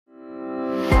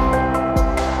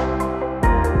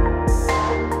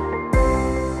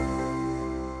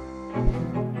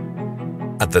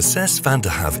At the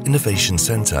SESVanderHave Innovation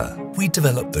Centre, we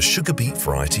develop the sugar beet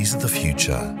varieties of the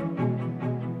future.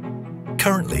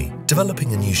 Currently,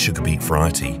 developing a new sugar beet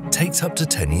variety takes up to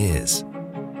 10 years.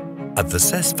 At the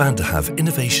SESVanderHave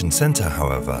Innovation Centre,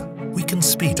 however, we can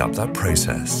speed up that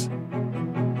process.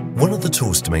 One of the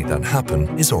tools to make that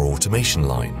happen is our automation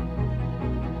line.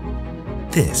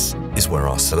 This is where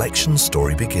our selection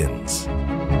story begins.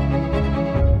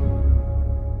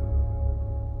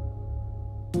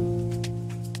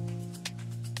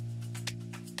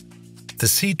 The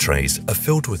seed trays are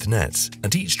filled with nets,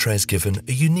 and each tray is given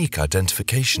a unique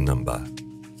identification number.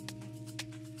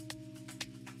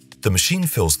 The machine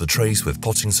fills the trays with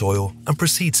potting soil and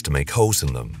proceeds to make holes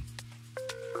in them.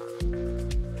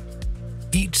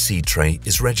 Each seed tray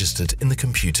is registered in the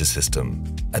computer system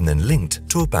and then linked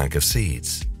to a bag of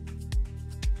seeds.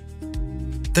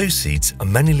 Those seeds are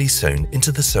manually sown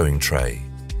into the sowing tray.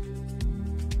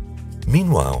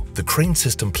 Meanwhile, the crane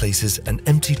system places an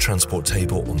empty transport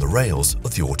table on the rails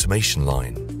of the automation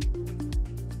line.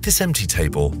 This empty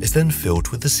table is then filled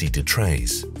with the seeded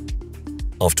trays,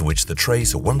 after which the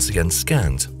trays are once again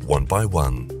scanned one by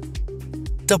one.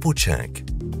 Double check.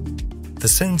 The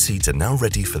sown seeds are now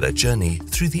ready for their journey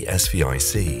through the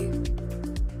SVIC.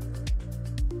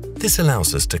 This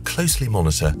allows us to closely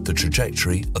monitor the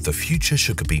trajectory of the future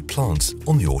sugar beet plants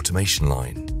on the automation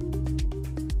line.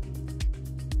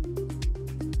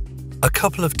 A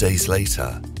couple of days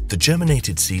later, the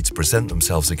germinated seeds present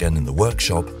themselves again in the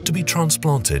workshop to be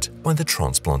transplanted by the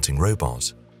transplanting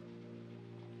robot.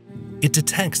 It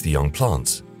detects the young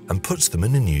plants and puts them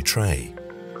in a new tray.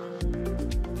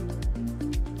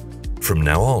 From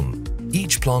now on,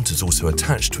 each plant is also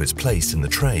attached to its place in the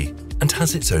tray and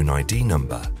has its own ID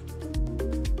number.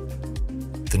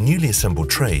 The newly assembled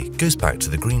tray goes back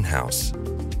to the greenhouse.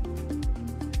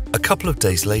 A couple of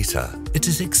days later, it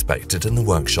is inspected in the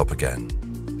workshop again.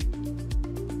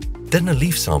 Then a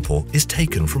leaf sample is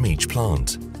taken from each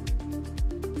plant.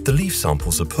 The leaf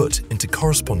samples are put into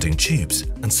corresponding tubes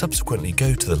and subsequently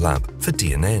go to the lab for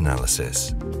DNA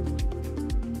analysis.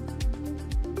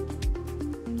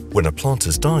 When a plant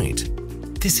has died,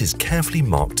 this is carefully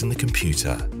marked in the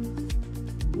computer.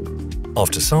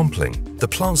 After sampling, the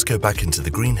plants go back into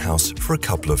the greenhouse for a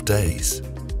couple of days.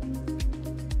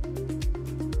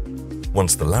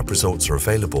 Once the lab results are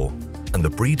available and the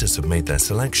breeders have made their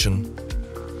selection,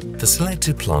 the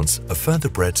selected plants are further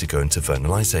bred to go into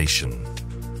vernalization.